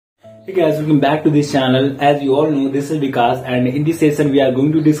Hey guys, welcome back to this channel. As you all know, this is Vikas, and in this session we are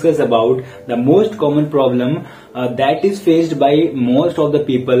going to discuss about the most common problem that is faced by most of the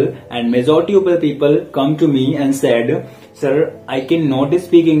people, and majority of the people come to me and said, sir, I cannot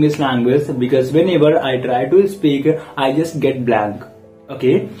speak English language because whenever I try to speak, I just get blank.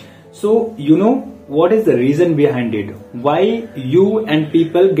 Okay, so you know what is the reason behind it? Why you and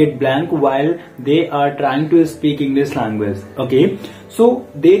people get blank while they are trying to speak English language? Okay, so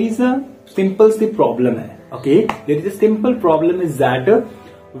there is a simple problem. Okay, there is a simple problem is that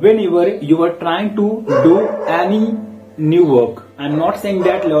whenever you are trying to do any new work, I'm not saying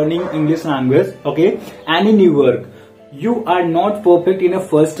that learning English language, okay, any new work, you are not perfect in a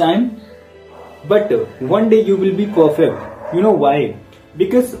first time, but one day you will be perfect. You know why?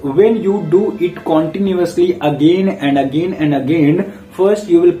 Because when you do it continuously again and again and again, first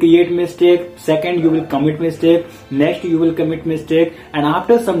you will create mistake, second you will commit mistake, next you will commit mistake, and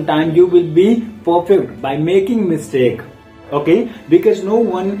after some time you will be perfect by making mistake. Okay, because no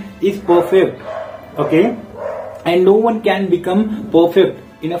one is perfect. Okay, and no one can become perfect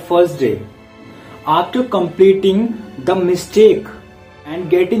in a first day. After completing the mistake and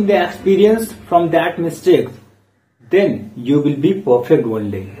getting the experience from that mistake, then you will be perfect one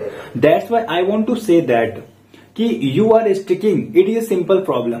day. That's why I want to say that you are sticking. It is a simple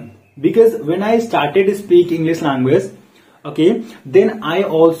problem, because when I started to speak English language, okay, then I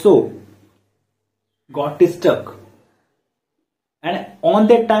also got stuck, and on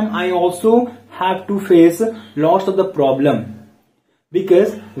that time I also have to face lots of the problem,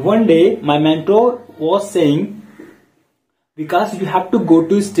 because one day my mentor was saying, because you have to go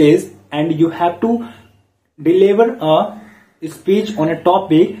to stage and you have to deliver a speech on a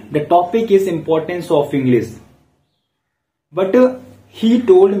topic. The topic is importance of English. But he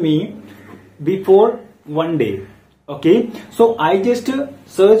told me before one day. Okay, so I just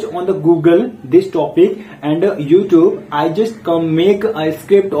search on the Google this topic, and YouTube. I just make a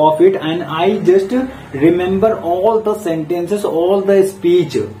script of it, and I just remember all the sentences, all the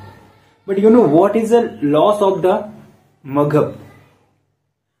speech. But you know what is the loss of the maghab?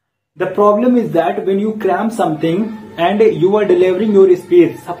 The problem is that when you cram something and you are delivering your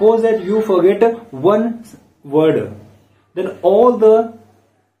speech, suppose that you forget one word, then all the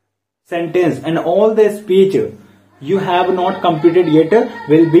sentence and all the speech you have not completed yet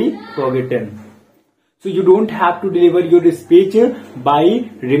will be forgotten. So you don't have to deliver your speech by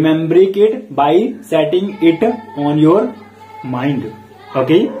remembering it, by setting it on your mind.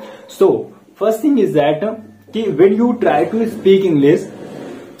 Okay, so first thing is that when you try to speak English,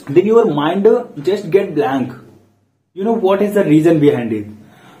 then your mind just get blank. You know what is the reason behind it?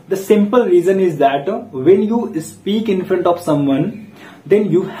 The simple reason is that when you speak in front of someone,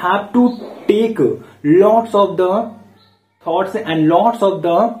 then you have to take lots of the thoughts and lots of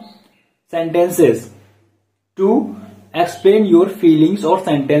the sentences to explain your feelings or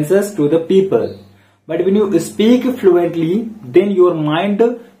sentences to the people. But when you speak fluently, then your mind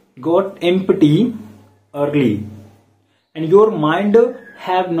got empty early, and your mind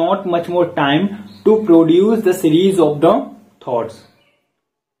have not much more time to produce the series of the thoughts.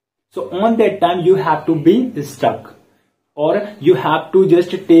 So on that time you have to be stuck, or you have to just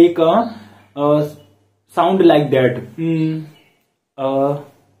take a sound like that.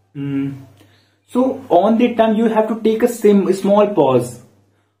 So on that time you have to take a small pause,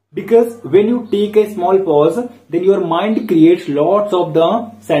 because when you take a small pause, then your mind creates lots of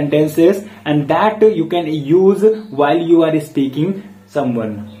the sentences, and that you can use while you are speaking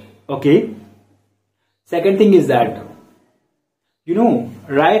someone. Okay, second thing is that, you know,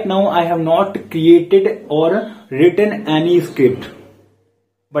 right now I have not created or written any script,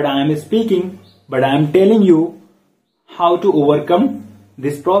 but I am speaking, but I am telling you how to overcome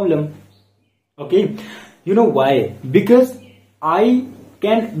this problem. Okay, you know why? Because I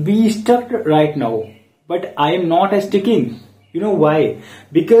can be stuck right now, but I am not sticking. You know why?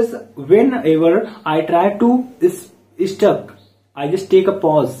 Because whenever I try to stuck, I just take a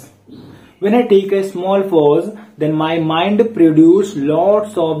pause. When I take a small pause, then my mind produces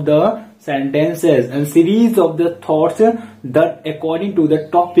lots of the sentences and series of the thoughts that according to the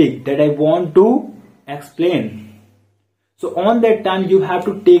topic that I want to explain. So on that time you have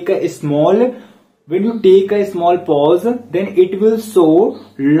to take a small, when you take a small pause, then it will show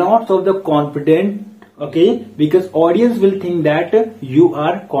lots of the confident. Okay, because audience will think that you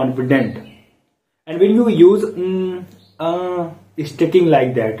are confident. And when you use sticking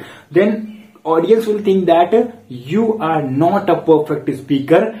like that, then audience will think that you are not a perfect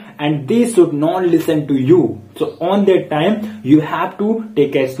speaker and they should not listen to you. So on that time you have to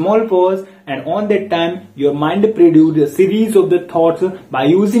take a small pause and on that time your mind produced a series of the thoughts. By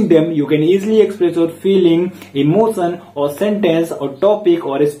using them you can easily express your feeling, emotion or sentence or topic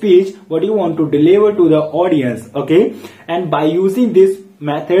or speech what you want to deliver to the audience. Okay, and by using this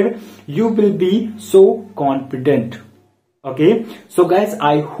method you will be so confident. Okay, so guys,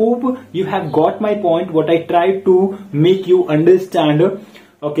 I hope you have got my point, what I tried to make you understand.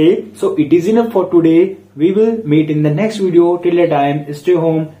 Okay, so it is enough for today. We will meet in the next video. Till the time, stay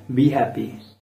home, be happy.